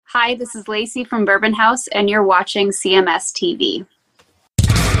Hi, this is Lacey from Bourbon House, and you're watching CMS TV.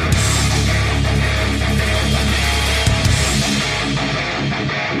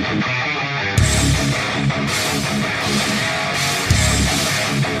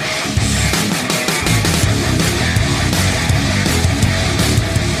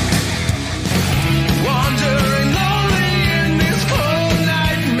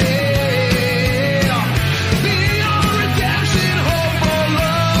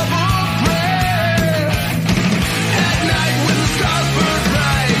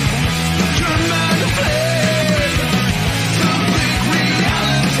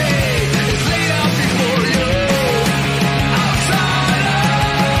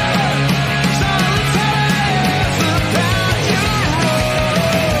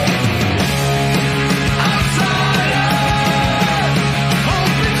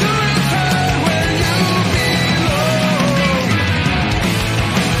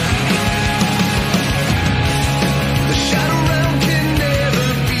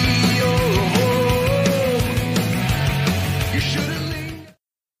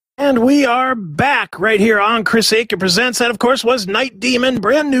 And we are back right here on Chris Aiken Presents. That, of course, was Night Demon,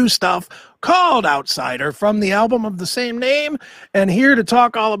 brand new stuff called Outsider from the album of the same name. And here to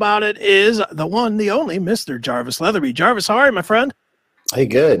talk all about it is the one, the only, Mr. Jarvis Leatherby. Jarvis, how are you, my friend? Hey,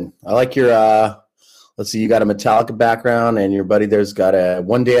 good. I like your, let's see, you got a Metallica background, and your buddy there's got a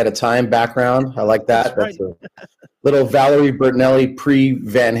One Day at a Time background. I like that. That's right. A little Valerie Bertinelli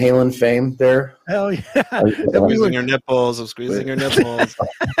pre-Van Halen fame there. Hell yeah. I'm squeezing your nipples. I'm squeezing your nipples.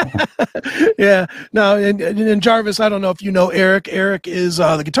 Yeah. No, and Jarvis, I don't know if you know Eric. Eric is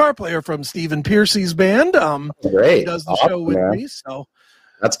the guitar player from Stephen Pearcy's band. Great. He does the show with me. So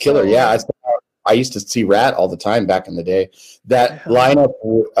that's killer. Yeah. I used to see Rat all the time back in the day. That lineup,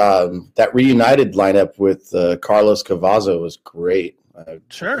 that reunited lineup with Carlos Cavazo was great.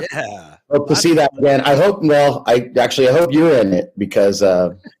 Sure. Yeah. Hope to see that again. I hope. Well, I hope you're in it because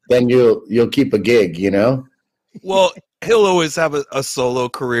then you'll keep a gig. You know. Well, he'll always have a solo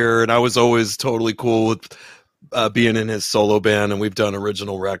career, and I was always totally cool with being in his solo band, and we've done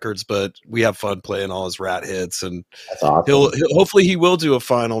original records, but we have fun playing all his Rat hits, and that's awesome. he'll hopefully he will do a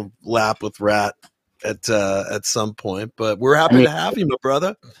final lap with Rat at some point. But we're happy to have you, my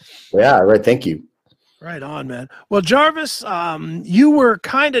brother. Yeah. Right. Thank you. Right on, man. Well, Jarvis, you were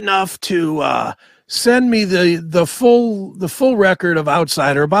kind enough to send me the full record of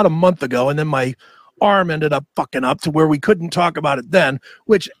Outsider about a month ago, and then my arm ended up fucking up to where we couldn't talk about it then.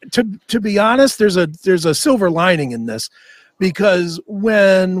 Which, to be honest, there's a silver lining in this, because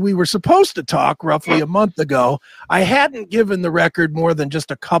when we were supposed to talk roughly a month ago, I hadn't given the record more than just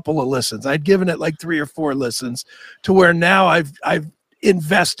a couple of listens. I'd given it like 3 or 4 listens, to where now I've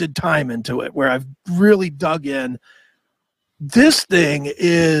invested time into it, where I've really dug in. This thing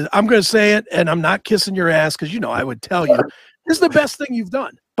is, I'm going to say it, and I'm not kissing your ass because, I would tell you, this is the best thing you've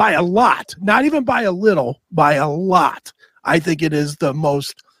done by a lot, not even by a little, by a lot. I think it is the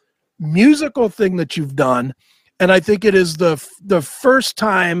most musical thing that you've done. And I think it is the first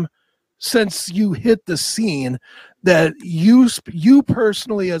time since you hit the scene that you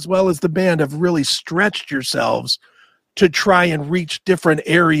personally, as well as the band, have really stretched yourselves to try and reach different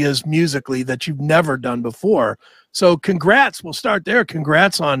areas musically that you've never done before. So congrats. We'll start there.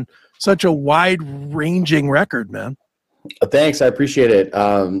 Congrats on such a wide-ranging record, man. Thanks. I appreciate it.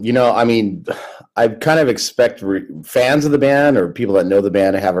 I kind of expect fans of the band or people that know the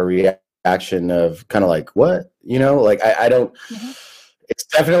band to have a reaction of kind of like, what? I don't. Mm-hmm. It's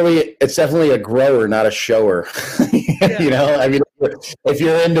definitely a grower, not a shower. Yeah. If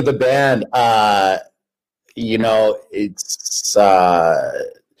you're into the band, it's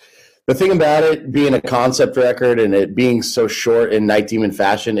the thing about it being a concept record and it being so short in Night Demon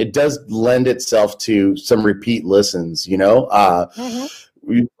fashion, it does lend itself to some repeat listens, Mm-hmm.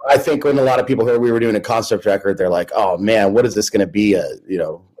 I think when a lot of people heard we were doing a concept record, they're like, oh man, what is this going to be?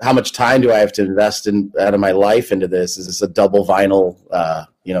 How much time do I have to invest out of my life into this? Is this a double vinyl,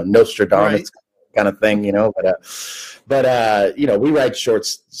 Nostradamus right. kind of thing, But we write short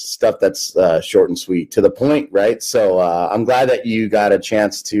stuff that's short and sweet to the point, right? So I'm glad that you got a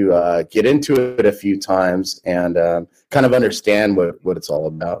chance to get into it a few times and kind of understand what it's all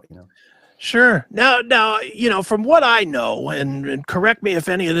about, Sure. Now, from what I know, and correct me if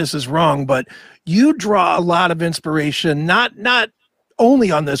any of this is wrong, but you draw a lot of inspiration, not only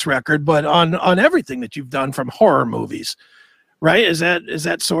on this record, but on everything that you've done from horror movies, right? Is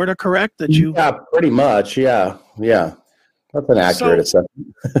that sort of correct? Yeah, pretty much. Yeah. That's an accurate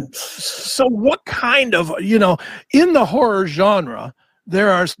assessment. So what kind of, in the horror genre,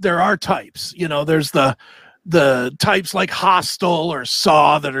 there are types, there's the types like Hostel or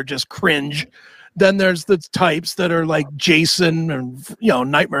Saw that are just cringe. Then there's the types that are like Jason and, you know,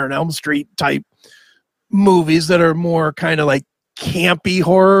 Nightmare on Elm Street type movies that are more kind of like campy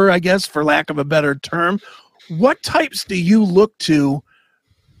horror, I guess, for lack of a better term. What types do you look to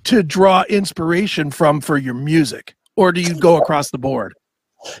draw inspiration from for your music, or do you go across the board?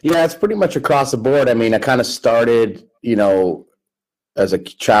 Yeah, it's pretty much across the board. I mean, I kind of started, you know, as a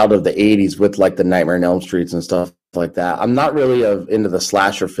child of the 80s with like the Nightmare on Elm Streets and stuff like that. I'm not really into the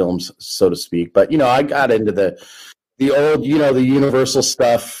slasher films, so to speak, but, you know, I got into the old, you know, the Universal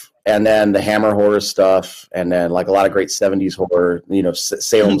stuff, and then the Hammer horror stuff, and then like a lot of great 70s horror, you know,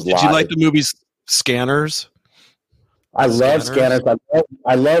 Salem's Lot. Did you like the movies Scanners? I love Scanners.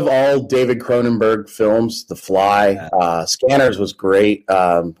 I love all David Cronenberg films. The Fly, Scanners was great.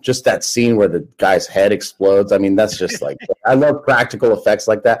 Just that scene where the guy's head explodes. I mean, that's just like, I love practical effects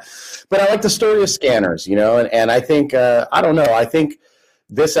like that. But I like the story of Scanners, you know, and I think, I don't know, I think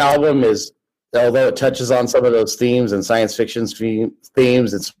this album is, although it touches on some of those themes and science fiction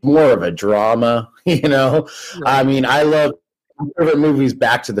themes, it's more of a drama, you know. Right. I mean, I love my favorite movies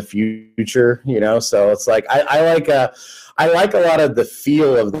Back to the Future, you know, so it's like I like a lot of the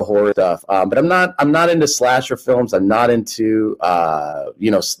feel of the horror stuff, but I'm not into slasher films. I'm not into you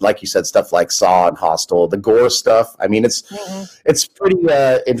know, like you said, stuff like Saw and Hostel, the gore stuff. I mean, it's pretty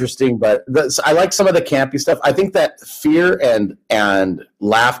interesting, but I like some of the campy stuff. I think that fear and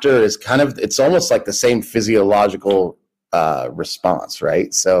laughter is kind of, it's almost like the same physiological response,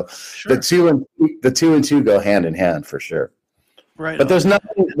 right? So sure. the two and two go hand in hand for sure. Right. But there's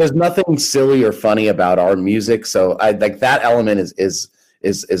nothing silly or funny about our music, so I like that element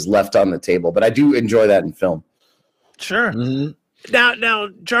is left on the table. But I do enjoy that in film. Sure. Mm-hmm. Now,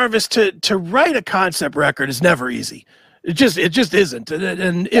 Jarvis, to write a concept record is never easy. It just isn't.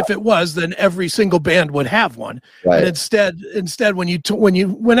 And if it was, then every single band would have one. Right. And instead,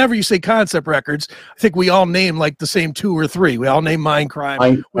 whenever you say concept records, I think we all name like the same two or three. We all name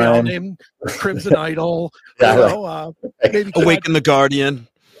Mindcrime. We all name Crimson Idol. Yeah, you know, maybe Awaken the Guardian.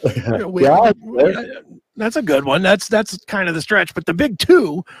 That's a good one. That's kind of the stretch. But the big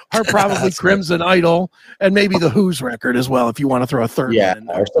two are probably Crimson Idol and maybe the Who's record as well, if you want to throw a third one in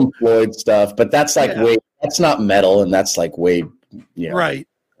there. Or some Floyd stuff. But that's like way, that's not metal, and that's like way, you know. Right.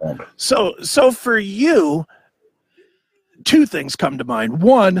 So for you, two things come to mind.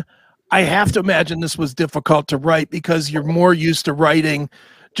 One, I have to imagine this was difficult to write because you're more used to writing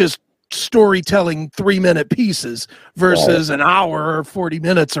just storytelling 3-minute pieces versus an hour or 40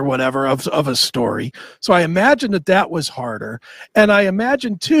 minutes or whatever of a story. So I imagine that was harder. And I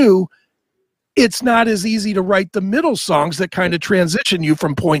imagine too, it's not as easy to write the middle songs that kind of transition you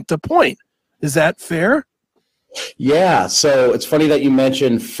from point to point. Is that fair? Yeah. So it's funny that you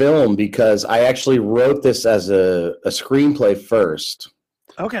mentioned film because I actually wrote this as a screenplay first.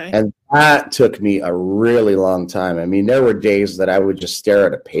 Okay. And that took me a really long time. I mean, there were days that I would just stare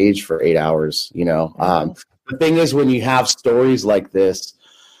at a page for 8 hours, you know. The thing is, when you have stories like this,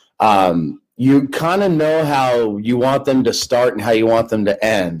 you kind of know how you want them to start and how you want them to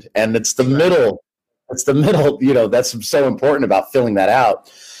end. And it's the middle. It's the middle, you know, that's so important about filling that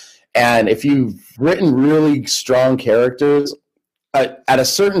out. And if you've written really strong characters, at a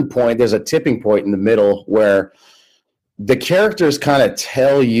certain point, there's a tipping point in the middle where the characters kind of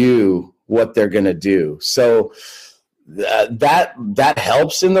tell you what they're going to do. So that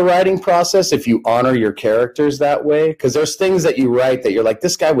helps in the writing process if you honor your characters that way, because there's things that you write that you're like,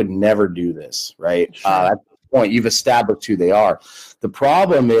 this guy would never do this, right? Sure. At this point, you've established who they are. The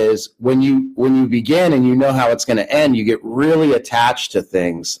problem is when you begin and you know how it's going to end, you get really attached to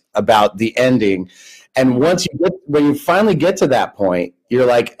things about the ending. And when you finally get to that point, you're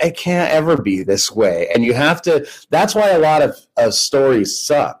like, it can't ever be this way. And you have to, that's why a lot of stories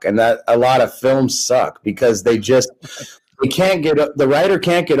suck and that a lot of films suck because the writer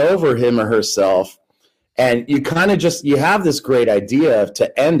can't get over him or herself. And you kind of you have this great idea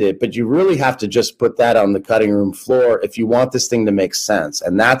to end it, but you really have to just put that on the cutting room floor if you want this thing to make sense.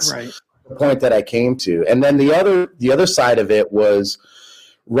 And that's the point that I came to. And then the other side of it was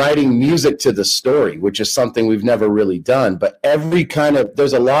writing music to the story, which is something we've never really done. But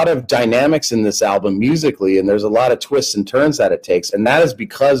there's a lot of dynamics in this album musically, and there's a lot of twists and turns that it takes. And that is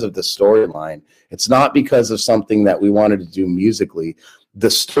because of the storyline. It's not because of something that we wanted to do musically. The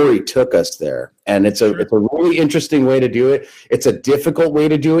story took us there. And it's a really interesting way to do it. It's a difficult way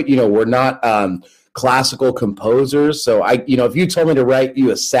to do it. You know, we're not classical composers. So if you told me to write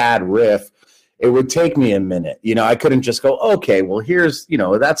you a sad riff, it would take me a minute. You know, I couldn't just go, okay, well, here's,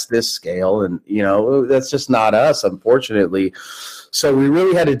 that's this scale. And, that's just not us, unfortunately. So we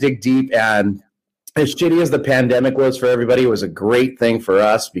really had to dig deep. And as shitty as the pandemic was for everybody, it was a great thing for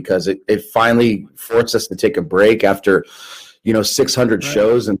us because it finally forced us to take a break after, 600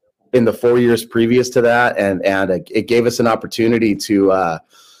 shows in the 4 years previous to that, and it gave us an opportunity to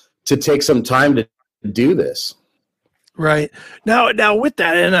take some time to do this. Right. Now with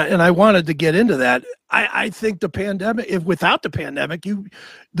that, and I wanted to get into that. I think the pandemic, if without the pandemic,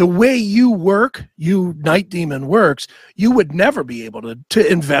 the way you work, Night Demon works, you would never be able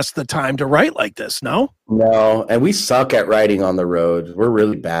to invest the time to write like this. No, and we suck at writing on the road. We're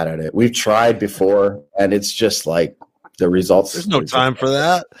really bad at it. We've tried before, and it's just like the results. There's no time for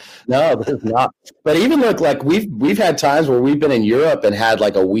that. No, there's not. But even like we've had times where we've been in Europe and had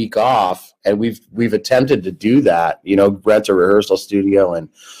like a week off, and we've attempted to do that, rent a rehearsal studio, and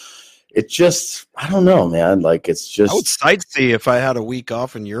it's just, I don't know, man. Like, it's just, I would sightsee if I had a week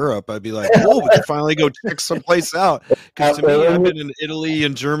off in Europe. I'd be like, oh, we can finally go check someplace out. Because to me, I've been in Italy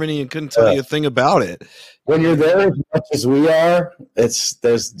and Germany and couldn't tell you a thing about it. When you're there as much as we are,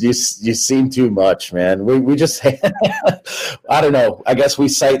 you seem too much, man. We just, I don't know. I guess we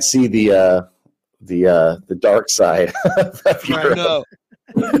sightsee the dark side of Europe. I know.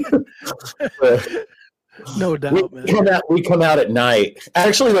 No doubt, man. We come out at night.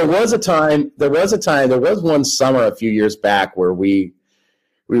 Actually, there was one summer a few years back where we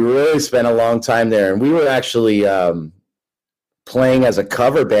really spent a long time there, and we were actually playing as a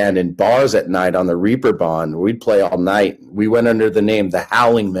cover band in bars at night on the Reeperbahn. We'd play all night. We went under the name The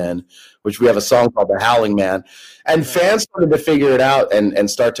Howling Men, which we have a song called The Howling Man. And fans started to figure it out and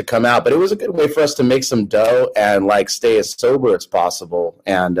start to come out. But it was a good way for us to make some dough and like stay as sober as possible.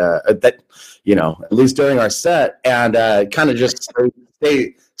 And that, at least during our set, and kind of just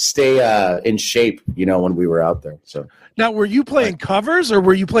stay in shape, when we were out there. So now, were you playing covers or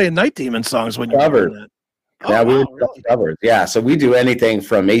were you playing Night Demon songs when you were doing that? Yeah, we were covered. Yeah, so we do anything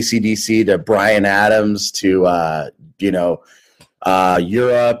from AC/DC to Bryan Adams to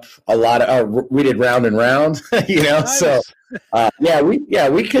Europe. A lot of we did Round and Round. Nice. So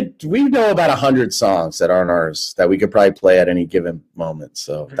we know about 100 songs that aren't ours that we could probably play at any given moment.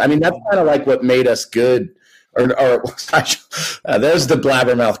 So I mean, that's kind of like what made us good. Or there's the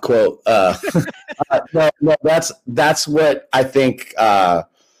blabbermouth quote. No, that's what I think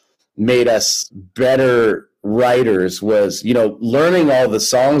made us better writers was, learning all the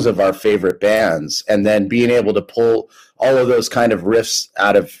songs of our favorite bands and then being able to pull all of those kind of riffs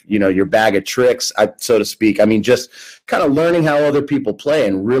out of, your bag of tricks, so to speak. I mean, just kind of learning how other people play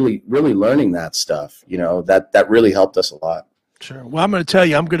and really, really learning that stuff, that really helped us a lot. Sure. Well, I'm going to tell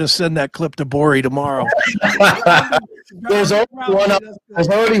you, I'm going to send that clip to Bori tomorrow. There's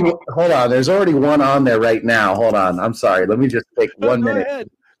already one on there right now. Hold on. I'm sorry. Let me just take 1 minute.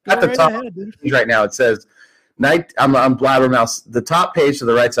 Ahead. At the top right now, it says, I'm Blabbermouth. The top page to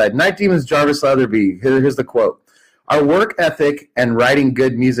the right side. Night Demons, Jarvis, Leatherby. Here's the quote. Our work ethic and writing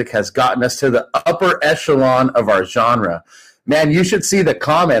good music has gotten us to the upper echelon of our genre. Man, you should see the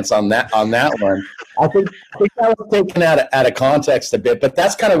comments on that one. I think that was taken out of context a bit, but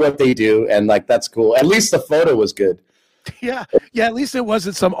that's kind of what they do, and like that's cool. At least the photo was good. Yeah. At least it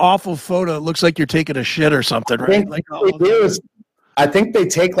wasn't some awful photo. It looks like you're taking a shit or something, right? I think they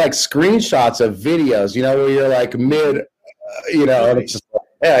take like screenshots of videos, where you're like mid, and it's just like,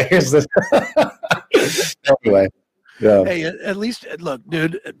 yeah, here's this. Anyway. Yeah. Hey, at least look,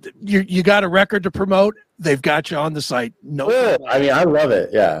 dude, you got a record to promote. They've got you on the site. No, I mean, I love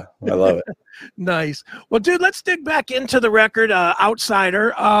it. Yeah, I love it. Nice. Well, dude, let's dig back into the record,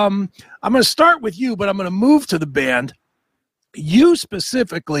 Outsider. I'm going to start with you, but I'm going to move to the band. You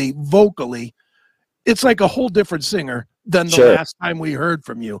specifically, vocally, it's like a whole different singer than the last time we heard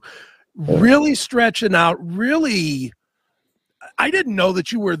from you. Really stretching out. Really, I didn't know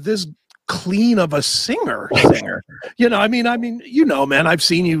that you were this clean of a singer. I mean, man, I've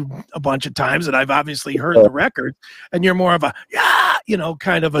seen you a bunch of times and I've obviously heard the record, and you're more of a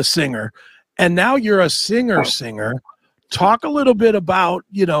kind of a singer. And now you're a singer. Talk a little bit about,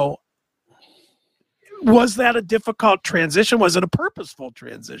 was that a difficult transition? Was it a purposeful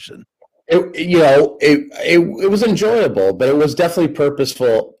transition? It was enjoyable, but it was definitely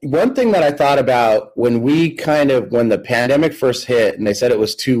purposeful. One thing that I thought about when the pandemic first hit and they said it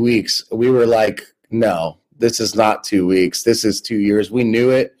was 2 weeks, we were like, no, this is not 2 weeks. This is 2 years. We knew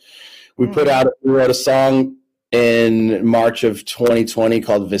it. We wrote a song in March of 2020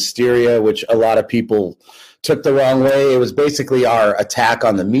 called Wisteria, which a lot of people took the wrong way. It was basically our attack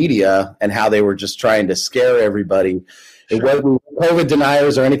on the media and how they were just trying to scare everybody. It wasn't COVID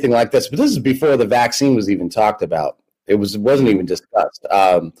deniers or anything like this, but this is before the vaccine was even talked about. It wasn't even discussed.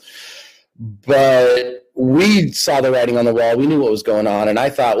 But we saw the writing on the wall. We knew what was going on. And I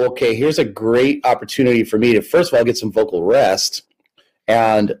thought, well, okay, here's a great opportunity for me to, first of all, get some vocal rest.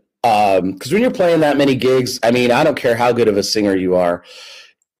 And because when you're playing that many gigs, I mean, I don't care how good of a singer you are,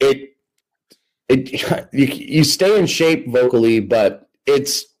 you stay in shape vocally, but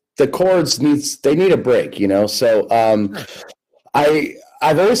the chords need a break, you know? So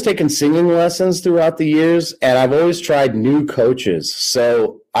I've always taken singing lessons throughout the years, and I've always tried new coaches.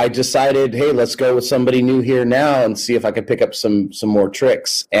 So I decided, hey, let's go with somebody new here now and see if I could pick up some more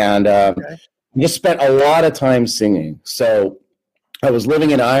tricks. And just spent a lot of time singing. So I was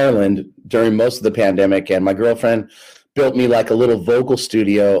living in Ireland during most of the pandemic, and my girlfriend built me like a little vocal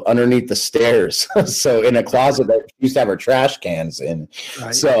studio underneath the stairs. So in a closet that we used to have our trash cans in.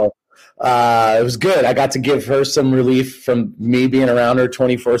 Right. So it was good. I got to give her some relief from me being around her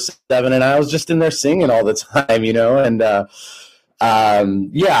 24/7, and I was just in there singing all the time, you know. And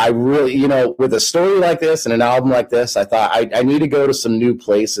I really, you know, with a story like this and an album like this, I thought I need to go to some new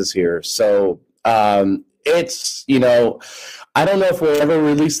places here. So it's, you know, I don't know if we'll ever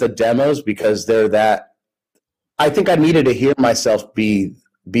release the demos because they're that. I think I needed to hear myself be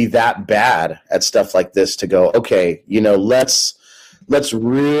that bad at stuff like this to go, okay, you know, let's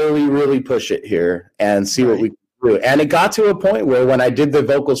really, really push it here and see what we can do. And it got to a point where when I did the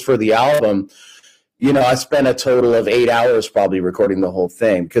vocals for the album, you know, I spent a total of 8 hours probably recording the whole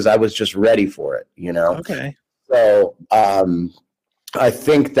thing because I was just ready for it, you know? Okay. So I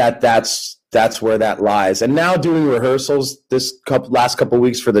think that's where that lies. And now doing rehearsals this last couple of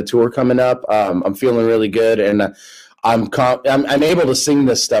weeks for the tour coming up, I'm feeling really good, and I'm able to sing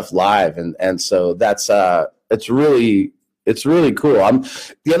this stuff live, and so that's it's really cool.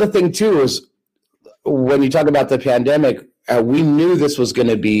 The other thing too is when you talk about the pandemic, we knew this was going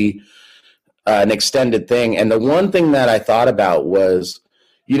to be an extended thing, and the one thing that I thought about was,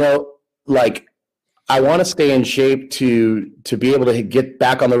 you know, like, I want to stay in shape to be able to get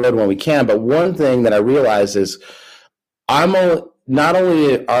back on the road when we can. But one thing that I realize is not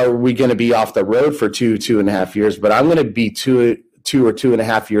only are we going to be off the road for 2.5 years, but I'm going to be two or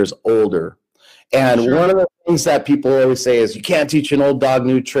 2.5 years older. And one of the things that people always say is you can't teach an old dog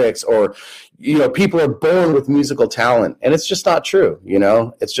new tricks, or, you know, people are born with musical talent. And it's just not true. You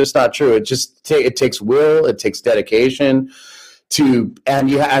know, it's just not true. It takes will, it takes dedication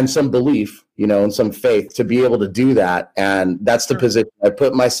and some belief, you know, and some faith to be able to do that. And that's the position I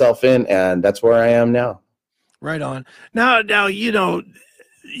put myself in, and that's where I am now. Right on. Now, you know,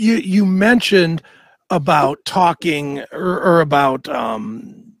 you mentioned about talking or about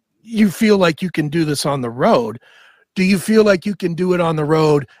you feel like you can do this on the road. Do you feel like you can do it on the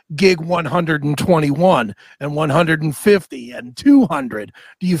road, gig 121 and 150 and 200?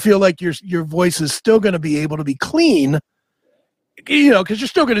 Do you feel like your voice is still going to be able to be clean? You know, because you're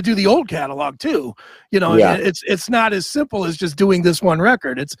still going to do the old catalog too. You know, yeah. It's not as simple as just doing this one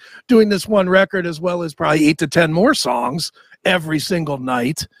record. It's doing this one record as well as probably 8 to 10 more songs every single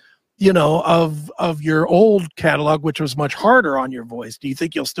night, you know, of your old catalog, which was much harder on your voice. Do you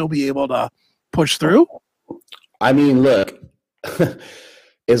think you'll still be able to push through? I mean, look,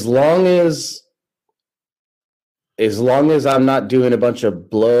 as long as I'm not doing a bunch of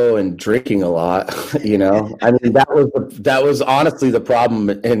blow and drinking a lot, you know, I mean, that was honestly the problem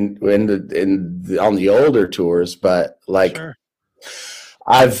on the older tours, but like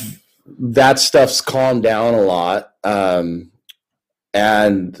that stuff's calmed down a lot.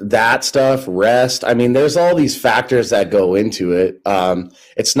 And that stuff, rest. I mean, there's all these factors that go into it.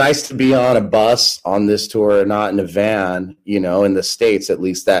 It's nice to be on a bus on this tour, not in a van, you know, in the States, at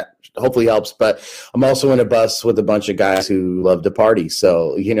least that hopefully helps. But I'm also in a bus with a bunch of guys who love to party.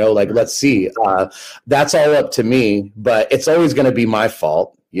 So, you know, like, let's see, that's all up to me, but it's always going to be my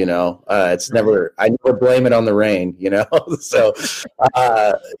fault. You know, I never blame it on the rain, you know? So,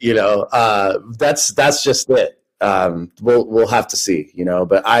 you know, that's just it. We'll have to see, you know,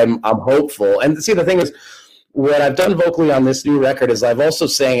 but I'm hopeful. And see, the thing is, what I've done vocally on this new record is I've also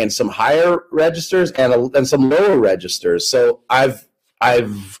sang in some higher registers and some lower registers. So I've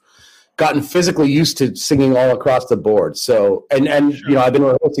gotten physically used to singing all across the board. So, and you know, I've been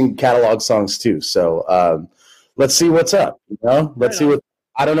rehearsing catalog songs too. So, let's see what's up, you know,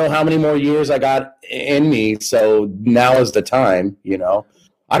 I don't know how many more years I got in me. So now is the time, you know.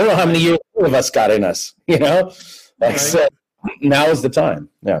 I don't know how many years all of us got in us, you know? Like I said, now is the time.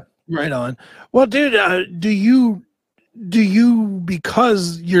 Yeah. Right on. Well, dude, do you,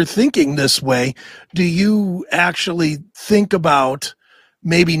 because you're thinking this way, do you actually think about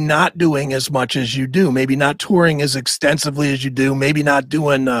maybe not doing as much as you do, maybe not touring as extensively as you do, maybe not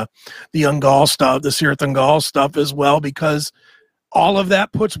doing the Ungal stuff, the Sirth Ungal stuff as well, because all of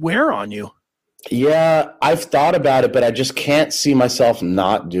that puts wear on you? Yeah, I've thought about it, but I just can't see myself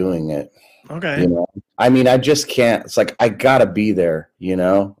not doing it. Okay. You know, I mean, I just can't. It's like I gotta be there. You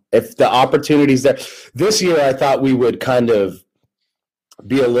know, if the opportunity's there. This year, I thought we would kind of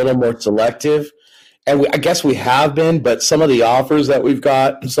be a little more selective, and I guess we have been. But some of the offers that we've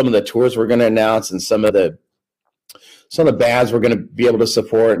got, some of the tours we're going to announce, and some of the bands we're going to be able to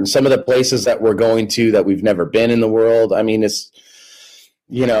support, and some of the places that we're going to that we've never been in the world. I mean, it's,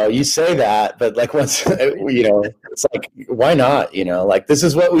 you know, you say that, but like once, you know, it's like, why not? You know, like this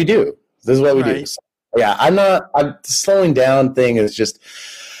is what we do. This is what we do. So, yeah, I'm the slowing down thing is just,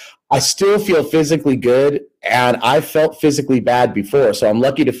 I still feel physically good, and I felt physically bad before. So I'm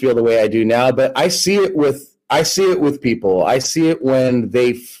lucky to feel the way I do now, but I see it with people. I see it when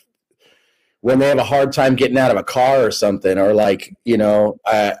they have a hard time getting out of a car or something, or like, you know,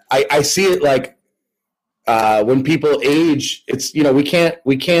 I see it like when people age, it's, you know, we can't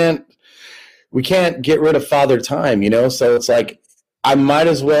get rid of father time, you know? So it's like, I might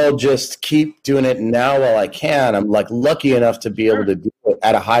as well just keep doing it now while I can. I'm like lucky enough to be able to do it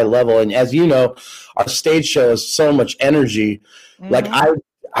at a high level. And as you know, our stage show has so much energy. Mm-hmm. Like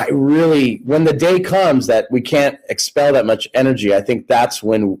I really, when the day comes that we can't expel that much energy, I think that's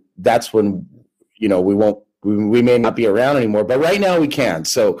when, you know, we may not be around anymore, but right now we can.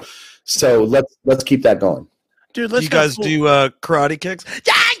 So let's keep that going. Dude, you guys do karate kicks?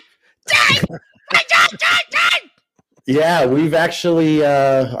 Yeah, we've actually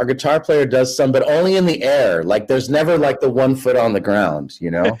our guitar player does some, but only in the air. Like there's never like the 1 foot on the ground,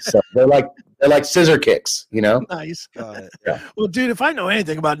 you know. So they're like scissor kicks, you know. Nice. Got it. Yeah. Well, dude, if I know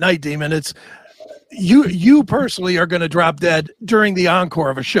anything about Night Demon, it's you personally are going to drop dead during the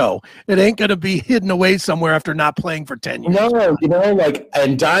encore of a show. It ain't going to be hidden away somewhere after not playing for 10 years. No, you know, like,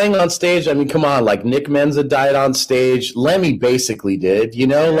 and dying on stage. I mean, come on, like Nick Menza died on stage. Lemmy basically did, you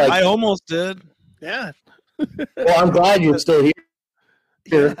know, like I almost did. Yeah. Well, I'm glad you're still here.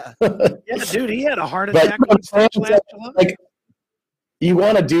 Yeah, dude, he had a heart attack. Like, you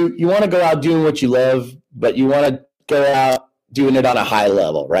want to go out doing what you love, but you want to go out doing it on a high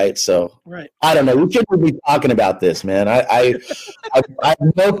level, right? So, right. I don't know. We shouldn't be talking about this, man. I have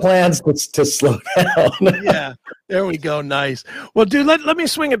no plans to slow down. Yeah, there we go. Nice. Well, dude, let me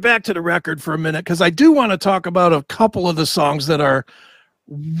swing it back to the record for a minute, because I do want to talk about a couple of the songs that are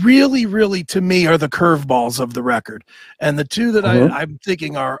really, really, to me, are the curveballs of the record. And the two that I'm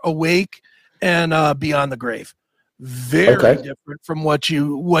thinking are Awake and Beyond the Grave. Very different from what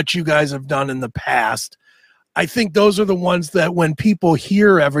you guys have done in the past. I think those are the ones that when people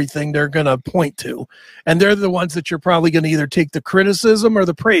hear everything, they're going to point to. And they're the ones that you're probably going to either take the criticism or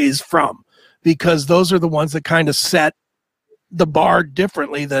the praise from, because those are the ones that kind of set the bar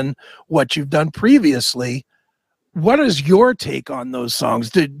differently than what you've done previously. What is your take on those songs?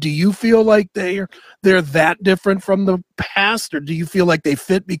 Do you feel like they're that different from the past, or do you feel like they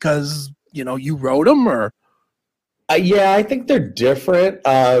fit because, you know, you wrote them? Or yeah, I think they're different.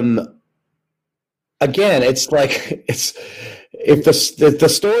 Again, it's like if the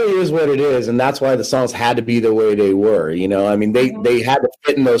story is what it is, and that's why the songs had to be the way they were. You know, I mean, they had to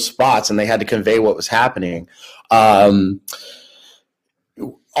fit in those spots, and they had to convey what was happening. All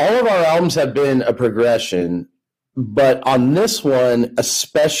of our albums have been a progression. But on this one,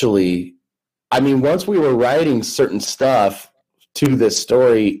 especially, I mean, once we were writing certain stuff to this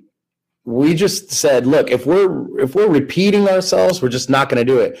story, we just said, look, if we're repeating ourselves, we're just not going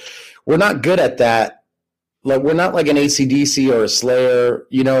to do it. We're not good at that. Like, we're not like an AC/DC or a Slayer,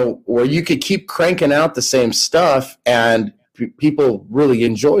 you know, where you could keep cranking out the same stuff and people really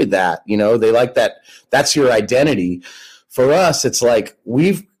enjoy that. You know, they like that. That's your identity. For us, it's like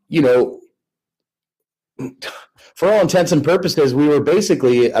we've, you know, for all intents and purposes, we were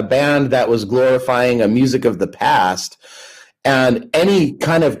basically a band that was glorifying a music of the past, and any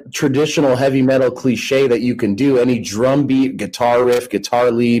kind of traditional heavy metal cliche that you can do, any drum beat, guitar riff,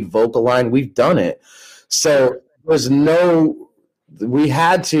 guitar lead, vocal line, we've done it. So we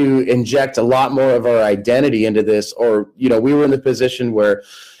had to inject a lot more of our identity into this, or, you know, we were in the position where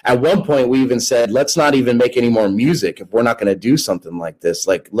at one point we even said, let's not even make any more music if we're not going to do something like this.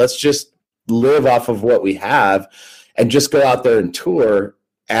 Like, let's just live off of what we have and just go out there and tour,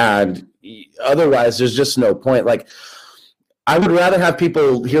 and otherwise there's just no point. Like, I would rather have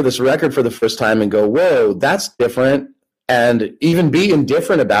people hear this record for the first time and go, whoa, that's different, and even be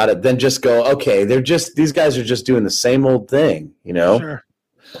indifferent about it, than just go, okay, these guys are just doing the same old thing, you know? Sure.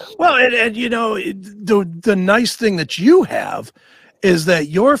 Well, and you know, the nice thing that you have is that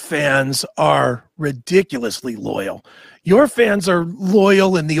your fans are ridiculously loyal. Your fans are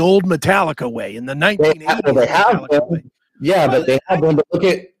loyal in the old Metallica way, in the 1980s Metallica way. Yeah, but they had one. But look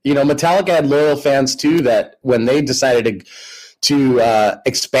at, Metallica had loyal fans too. That when they decided to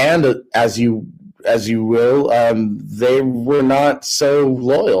expand, as you will, they were not so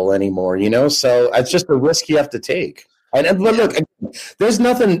loyal anymore. So it's just a risk you have to take. But look, there's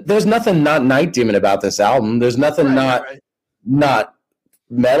nothing not Night Demon about this album. There's nothing not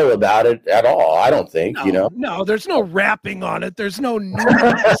metal about it at all. I don't think. No, there's no rapping on it. There's no new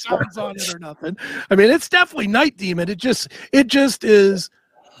sounds on it or nothing. I mean, it's definitely Night Demon. It just is.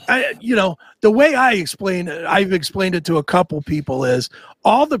 The way I've explained it to a couple people is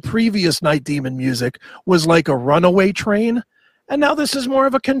all the previous Night Demon music was like a runaway train, and now this is more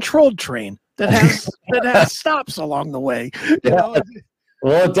of a controlled train that has stops along the way. Well,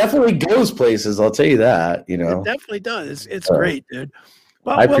 it definitely goes places. I'll tell you that. It definitely does. It's great, dude.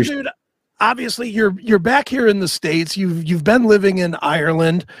 Well, dude, obviously you're back here in the States. You've been living in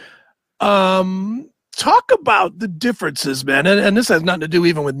Ireland. Talk about the differences, man. And this has nothing to do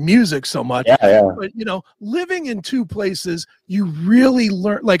even with music so much. Yeah. But living in two places, you really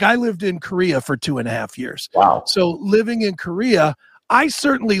learn. Like I lived in Korea for 2.5 years. Wow. So living in Korea, I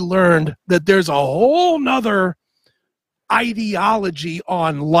certainly learned that there's a whole nother ideology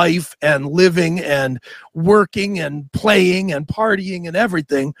on life and living and working and playing and partying and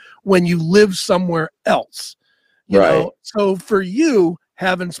everything when you live somewhere else. You know? So for you,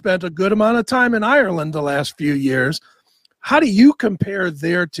 having spent a good amount of time in Ireland the last few years, how do you compare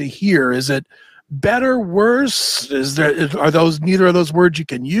there to here? Is it better, worse? Are those neither of those words you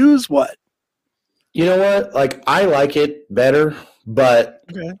can use? What? You know what? Like I like it better, but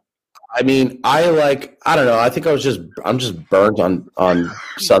okay. I mean, I don't know. I think I'm just burnt on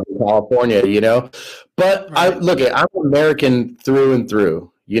Southern California, But right. I'm American through and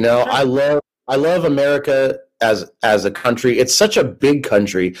through. Sure. I love America as a country. It's such a big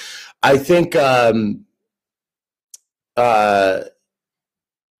country. I think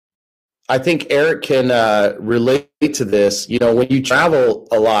Eric can relate to this. When you travel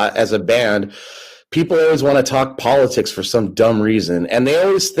a lot as a band, people always want to talk politics for some dumb reason. And they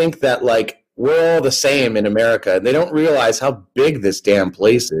always think that, like, we're all the same in America. And they don't realize how big this damn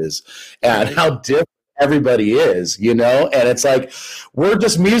place is and how different everybody is, And it's like, we're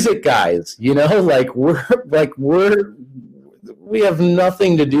just music guys, we have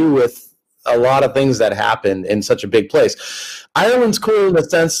nothing to do with a lot of things that happen in such a big place. Ireland's cool in the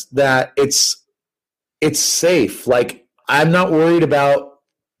sense that it's safe. Like, I'm not worried about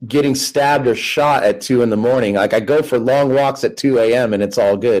getting stabbed or shot at 2 a.m. Like I go for long walks at 2 a.m. and it's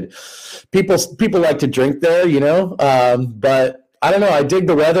all good. People like to drink there, but I don't know. I dig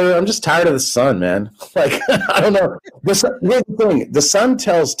the weather. I'm just tired of the sun, man. Like, I don't know. Here's the thing. The sun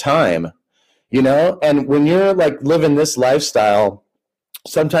tells time, and when you're like living this lifestyle,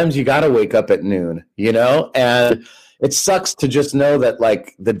 sometimes you got to wake up at noon, and it sucks to just know that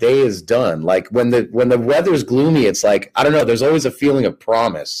like the day is done. Like when the weather's gloomy, it's like, I don't know, there's always a feeling of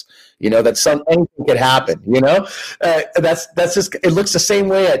promise, that something could happen, that's just, it looks the same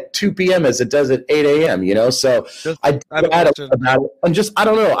way at 2 p.m. as it does at 8 a.m., So I don't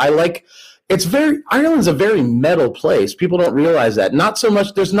know. Ireland's a very metal place. People don't realize that. Not so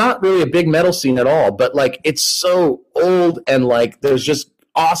much, there's not really a big metal scene at all, but like it's so old and like there's just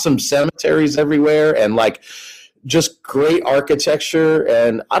awesome cemeteries everywhere and like just great architecture,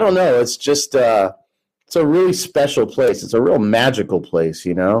 and I don't know, it's just it's a really special place. It's a real magical place,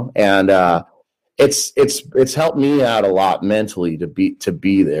 and it's helped me out a lot mentally to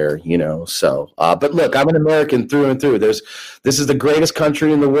be there, So, but look, I'm an American through and through. This is the greatest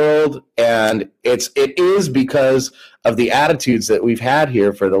country in the world, and it is because of the attitudes that we've had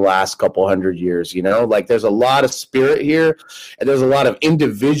here for the last couple hundred years. Like there's a lot of spirit here, and there's a lot of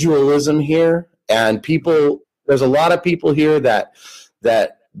individualism here, and there's a lot of people here that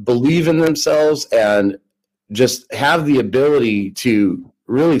believe in themselves and just have the ability to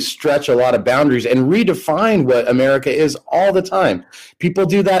really stretch a lot of boundaries and redefine what America is all the time. People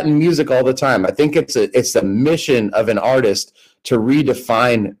do that in music all the time. I think it's a mission of an artist to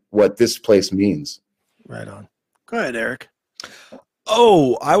redefine what this place means. Right on. Go ahead, Eric.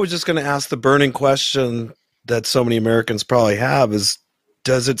 Oh, I was just going to ask the burning question that so many Americans probably have is,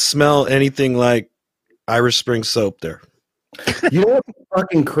 does it smell anything like Irish Spring soap there? You know what's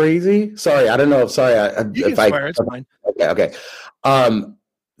fucking crazy? Sorry, I don't know. Sorry, it's fine. Okay.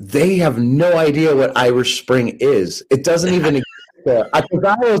 They have no idea what Irish Spring is. It doesn't even exist there. I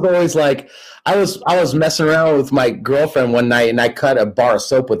was always like, I was messing around with my girlfriend one night, and I cut a bar of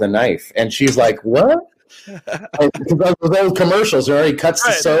soap with a knife, and she's like, "What?" Because those old commercials, where he cuts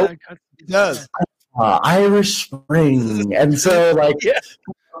the soap. He does. Irish Spring, and so like.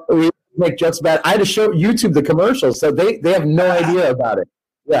 make jokes about it. I had to show YouTube the commercials, so they have no idea about it.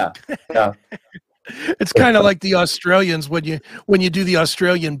 Yeah. It's kind of like the Australians when you do the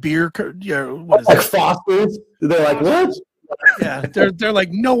Australian beer. What is like it? Foster's. They're like, what? Yeah, they're like,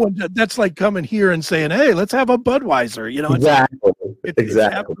 no one. That's like coming here and saying, "Hey, let's have a Budweiser." You know, it's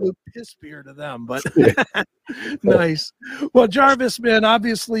absolute piss beer to them. But nice. Well, Jarvis, man,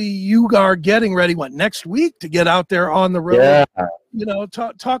 obviously you are getting ready. What, next week to get out there on the road? Yeah. You know,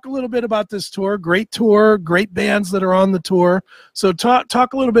 talk a little bit about this tour. Great tour, great bands that are on the tour. So talk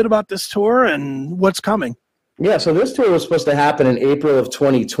a little bit about this tour and what's coming. Yeah, so this tour was supposed to happen in April of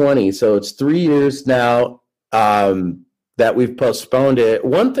 2020. So it's 3 years now that we've postponed it.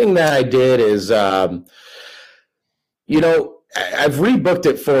 One thing that I did is, you know, I've rebooked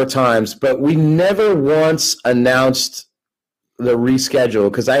it 4 times, but we never once announced the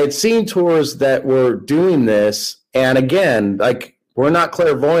reschedule because I had seen tours that were doing this. And again, like, we're not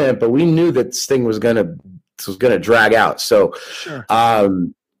clairvoyant, but we knew that this thing was gonna drag out. So Sure.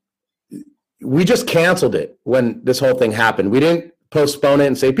 We just canceled it when this whole thing happened. We didn't postpone it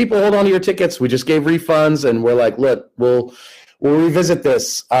and say, people, hold on to your tickets. We just gave refunds, and we're like, look, we'll revisit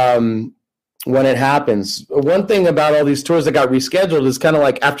this when it happens. One thing about all these tours that got rescheduled is kind of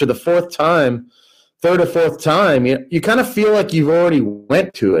like after the third or fourth time, you kind of feel like you've already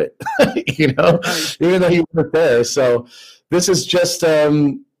went to it, you know, even though you weren't there. So this is just,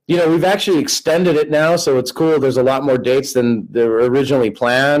 you know, we've actually extended it now, so it's cool. There's a lot more dates than they were originally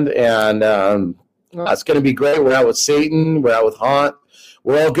planned, and it's going to be great. We're out with Satan. We're out with Haunt.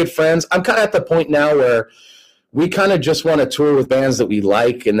 We're all good friends. I'm kind of at the point now where we kind of just want to tour with bands that we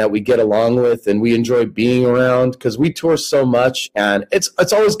like and that we get along with and we enjoy being around because we tour so much, and it's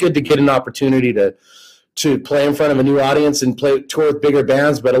always good to get an opportunity to play in front of a new audience and tour with bigger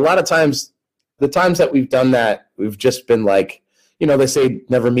bands. But a lot of times, the times that we've done that, we've just been like, you know, they say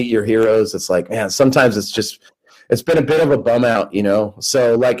never meet your heroes. It's like, man, sometimes it's been a bit of a bum out, you know?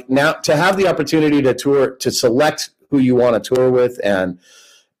 So like now to have the opportunity to tour, to select who you want to tour with and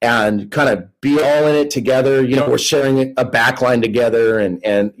kind of be all in it together, you know, we're sharing a backline together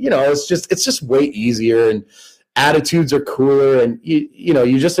and, you know, it's just way easier and attitudes are cooler and you know,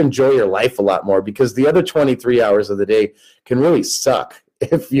 you just enjoy your life a lot more because the other 23 hours of the day can really suck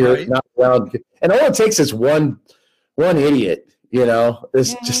if you're not around. And all it takes is one idiot, you know,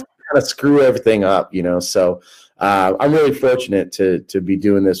 is just kind of screw everything up, you know? So I'm really fortunate to be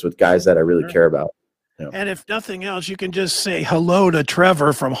doing this with guys that I really care about. You know? And if nothing else, you can just say hello to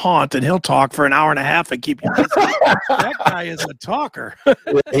Trevor from Haunt and he'll talk for an hour and a half and keep you busy. That guy is a talker.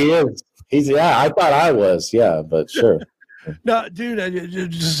 He is. I thought I was, but sure. No,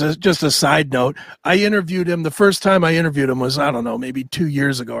 dude, just a side note. I interviewed him. The first time I interviewed him was, I don't know, maybe 2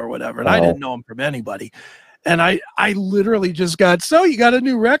 years ago or whatever. And I didn't know him from anybody. And I literally just got, so you got a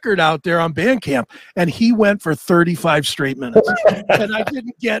new record out there on Bandcamp. And he went for 35 straight minutes. And I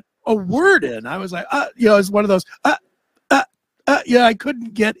didn't get a word in. I was like, you know, it's one of those, yeah, I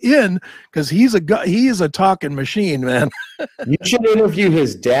couldn't get in because he is a talking machine, man. You should interview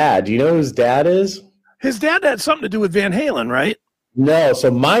his dad. Do you know who his dad is? His dad had something to do with Van Halen, right? No, so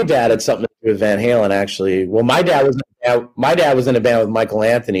my dad had something to do with Van Halen, actually. Well, my dad was in a band with Michael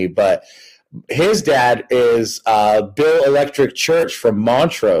Anthony, but his dad is Bill Electric Church from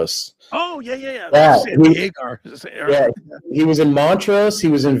Montrose. Oh, yeah. He was in Montrose. He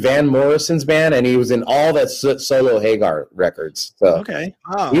was in Van Morrison's band, and he was in all that solo Hagar records. So okay,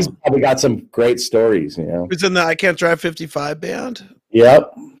 he's probably got some great stories. You know, he's in the I Can't Drive 55 band.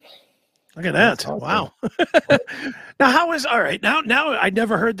 Yep. Look at that! Awesome. Wow. Now, Now I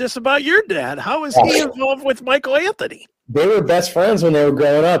never heard this about your dad. How is he involved with Michael Anthony? They were best friends when they were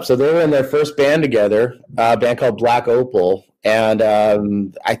growing up. So they were in their first band together, a band called Black Opal. And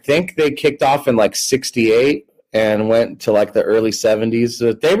I think they kicked off in like 68 and went to like the early 70s.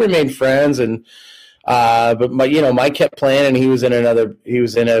 So they remained friends. And but Mike kept playing, and he was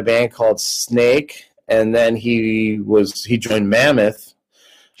in a band called Snake. And then he joined Mammoth.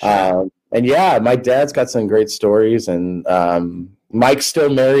 And yeah, my dad's got some great stories. And Mike's still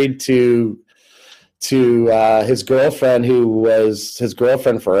married to his girlfriend, who was his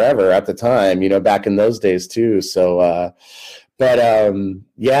girlfriend forever at the time, you know, back in those days too. So,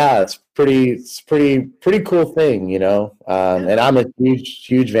 yeah, it's pretty cool thing, you know. And I'm a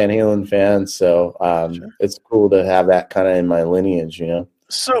huge Van Halen fan, so It's cool to have that kind of in my lineage, you know.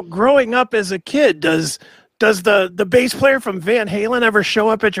 So, growing up as a kid, does the bass player from Van Halen ever show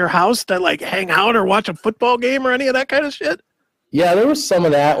up at your house to like hang out or watch a football game or any of that kind of shit? Yeah, there was some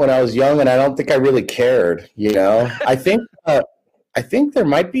of that when I was young, and I don't think I really cared. You know, I think there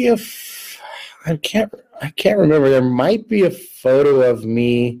might be I can't remember. There might be a photo of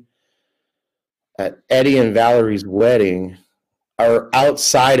me at Eddie and Valerie's wedding are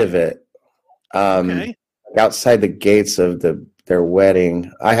outside of it. Okay. Outside the gates of their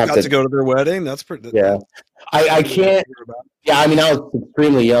wedding. I have Got to go to their wedding. That's pretty. Yeah. I can't. Yeah, I mean, I was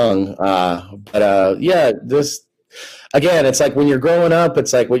extremely young, but yeah, this again, it's like when you're growing up,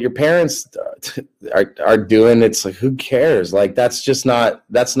 it's like what your parents are doing. It's like, who cares? Like that's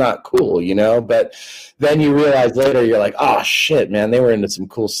not cool, you know. But then you realize later, you're like, oh shit, man, they were into some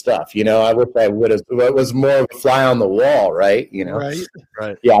cool stuff, you know. I wish I would have. It was more of a fly on the wall, right? You know, right.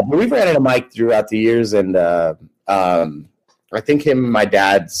 Yeah, but we've ran into Mike throughout the years, and I think him and my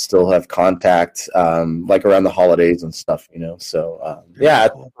dad still have contact, like around the holidays and stuff, you know. So yeah,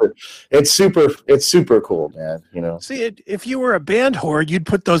 it's super cool, man. You know. See, if you were a band whore, you'd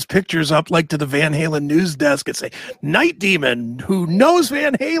put those pictures up like to the Van Halen news desk and say, "Night Demon, who knows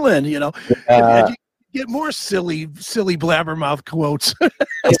Van Halen?" You know, and you get more silly blabbermouth quotes.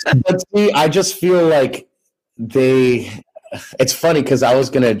 But see, I just feel like it's funny because I was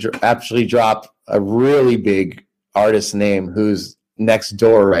going to actually drop a really big artist name who's next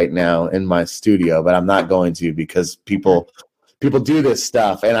door right now in my studio, but I'm not going to because people do this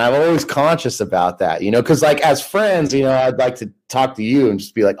stuff, and I'm always conscious about that, you know, because like as friends, you know, I'd like to talk to you and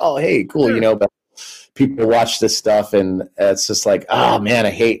just be like, oh, hey, cool, you know, but people watch this stuff and it's just like, oh man,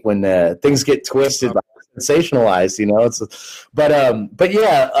 I hate when things get twisted, sensationalized, you know. But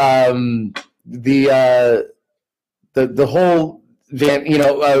yeah, the whole Van, you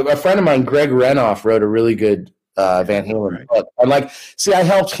know, a friend of mine, Greg Renoff, wrote a really good Van Halen book. And like, see, I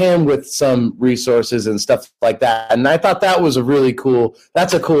helped him with some resources and stuff like that, and I thought that was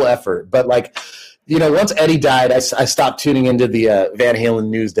that's a cool effort. But like, you know, once Eddie died, I stopped tuning into the Van Halen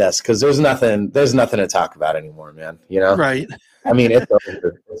news desk because there's nothing to talk about anymore, man. You know, Right. I mean, it's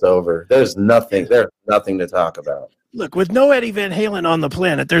over. It's over. There's nothing to talk about. Look, with no Eddie Van Halen on the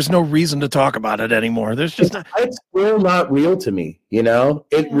planet, there's no reason to talk about it anymore. There's just it's still not real to me, you know?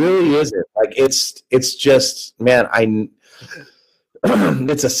 It really isn't. Like it's just, man,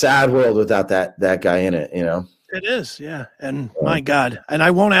 it's a sad world without that guy in it, you know? It is, yeah. And my God. And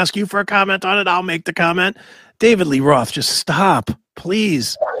I won't ask you for a comment on it. I'll make the comment. David Lee Roth, just stop,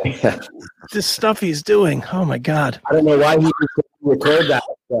 please. Yeah. This stuff he's doing. Oh my God. I don't know why he record that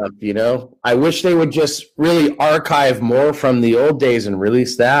stuff, you know? I wish they would just really archive more from the old days and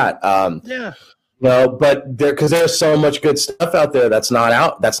release that. Yeah. You know, but because there's so much good stuff out there that's not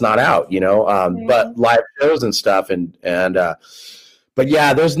out, you know. But live shows and stuff but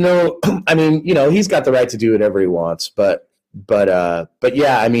yeah, there's no I mean, you know, he's got the right to do whatever he wants, but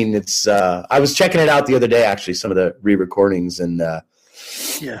yeah, I mean, it's I was checking it out the other day, actually, some of the re-recordings, and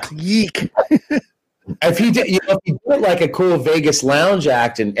yeah, yeek. If he did, you know, if he did like a cool Vegas lounge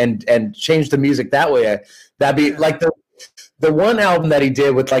act and change the music that way, that'd be like the one album that he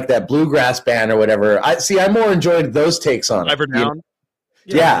did with like that bluegrass band or whatever. I more enjoyed those takes on it. Diver Down.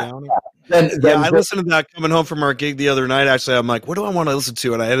 Yeah. I listened to that coming home from our gig the other night. Actually, I'm like, what do I want to listen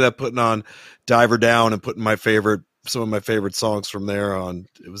to? And I ended up putting on Diver Down and putting some of my favorite songs from there on.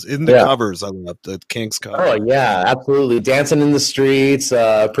 It was in the covers. I loved the Kinks cover. Oh yeah, absolutely. Dancing in the Streets,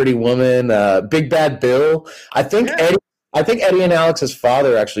 Pretty Woman, Big Bad Bill. I think Eddie and Alex's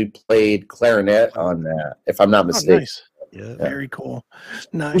father actually played clarinet on that, if I'm not mistaken. Nice. Yeah, very cool.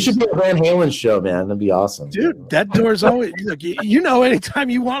 Nice. We should do a Van Halen show, man. That'd be awesome. Dude, that door's always look, you know, anytime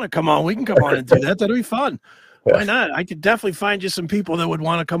you want to come on, we can come on and do that. That'll be fun. Why not? I could definitely find you some people that would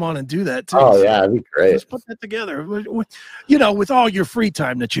want to come on and do that too. Oh yeah, that'd be great. Let's put that together. You know, with all your free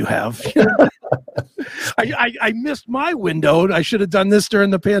time that you have. I missed my window. I should have done this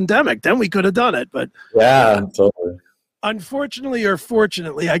during the pandemic. Then we could have done it. But yeah, totally. Unfortunately or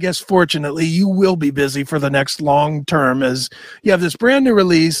fortunately, I guess fortunately, you will be busy for the next long term as you have this brand new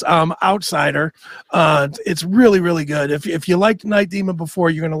release, Outsider. It's really, really good. If you liked Night Demon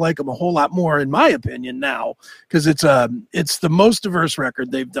before, you're going to like them a whole lot more, in my opinion, now, because it's the most diverse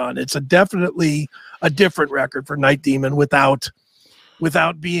record they've done. It's definitely a different record for Night Demon without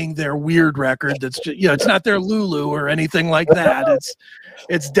being their weird record. That's just, you know, it's not their Lulu or anything like that.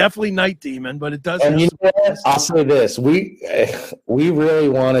 It's definitely Night Demon, but it does. And you know what? I'll say this: we really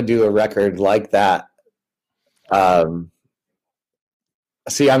want to do a record like that.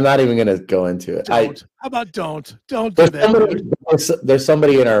 See, I'm not even going to go into it. How about don't do that? There's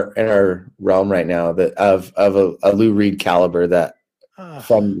somebody in our realm right now that of a Lou Reed caliber that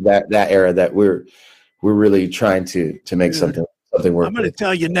from that era that we're really trying to make something work. I'm going to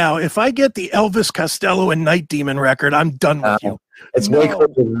tell you now, if I get the Elvis Costello and Night Demon record, I'm done with you. It's way cooler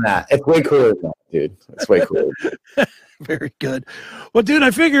than that. It's way cooler than that, dude. It's way cooler. Very good. Well, dude,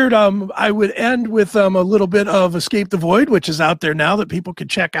 I figured I would end with a little bit of Escape the Void, which is out there now that people can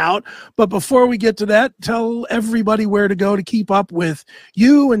check out. But before we get to that, tell everybody where to go to keep up with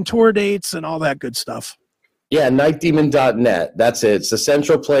you and tour dates and all that good stuff. Yeah, nightdemon.net. That's it. It's the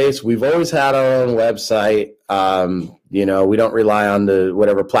central place. We've always had our own website. We don't rely on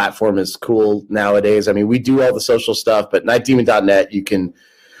whatever platform is cool nowadays. I mean, we do all the social stuff, but nightdemon.net, you can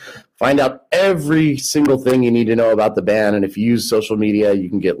find out every single thing you need to know about the band. And if you use social media, you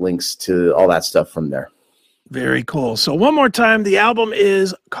can get links to all that stuff from there. Very cool. So one more time, the album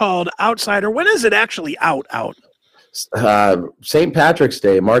is called Outsider. When is it actually out? St. Patrick's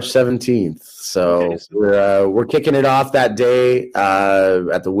Day, March 17th. So we're kicking it off that day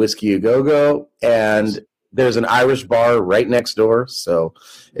at the Whiskey A Go-Go. And there's an Irish bar right next door. So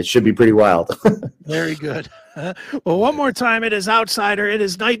it should be pretty wild. Very good. Well, one more time, it is Outsider. It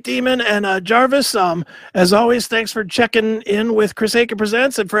is Night Demon. And Jarvis, as always, thanks for checking in with Chris Akin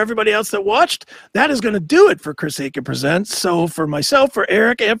Presents. And for everybody else that watched, that is going to do it for Chris Akin Presents. So for myself, for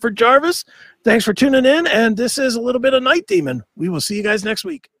Eric, and for Jarvis, thanks for tuning in. And this is a little bit of Night Demon. We will see you guys next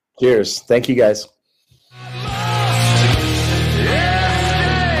week. Cheers. Thank you, guys.